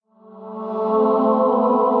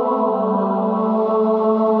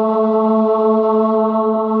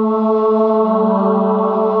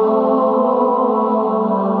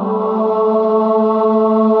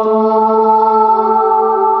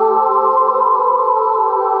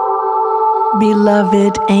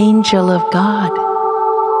beloved angel of God,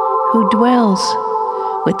 who dwells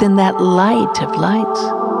within that light of lights.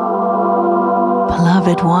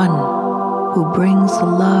 Beloved one, who brings the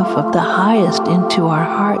love of the highest into our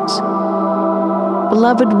hearts.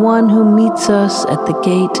 Beloved one who meets us at the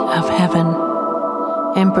gate of heaven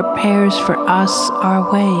and prepares for us our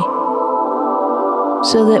way,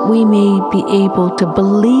 so that we may be able to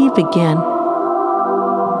believe again.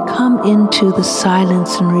 Come into the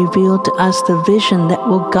silence and reveal to us the vision that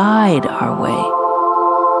will guide our way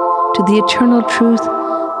to the eternal truth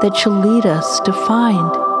that shall lead us to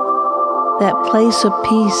find that place of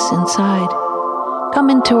peace inside. Come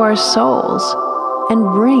into our souls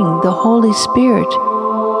and bring the Holy Spirit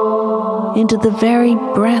into the very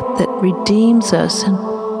breath that redeems us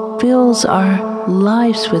and fills our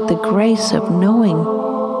lives with the grace of knowing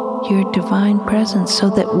your divine presence, so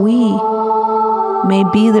that we may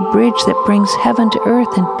be the bridge that brings heaven to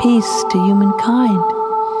earth and peace to humankind.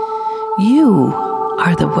 You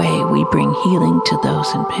are the way we bring healing to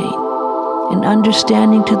those in pain and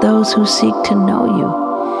understanding to those who seek to know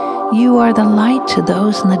you. You are the light to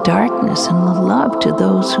those in the darkness and the love to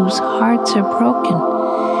those whose hearts are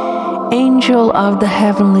broken. Angel of the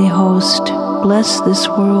heavenly host, bless this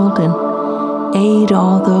world and aid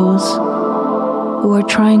all those who are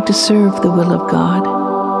trying to serve the will of God.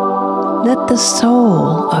 Let the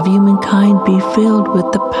soul of humankind be filled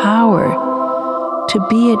with the power to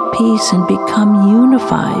be at peace and become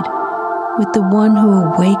unified with the one who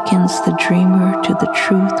awakens the dreamer to the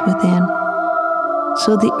truth within,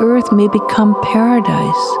 so the earth may become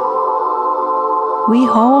paradise. We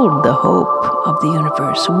hold the hope of the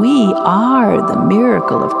universe. We are the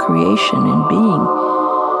miracle of creation and being.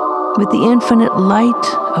 With the infinite light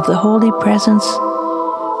of the Holy Presence,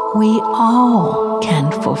 we all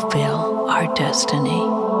can fulfill our destiny.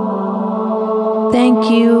 Thank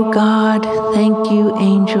you, God. Thank you,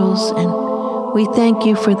 angels. And we thank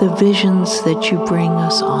you for the visions that you bring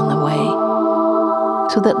us on the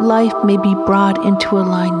way, so that life may be brought into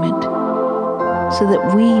alignment, so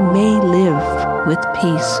that we may live with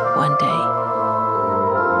peace one day.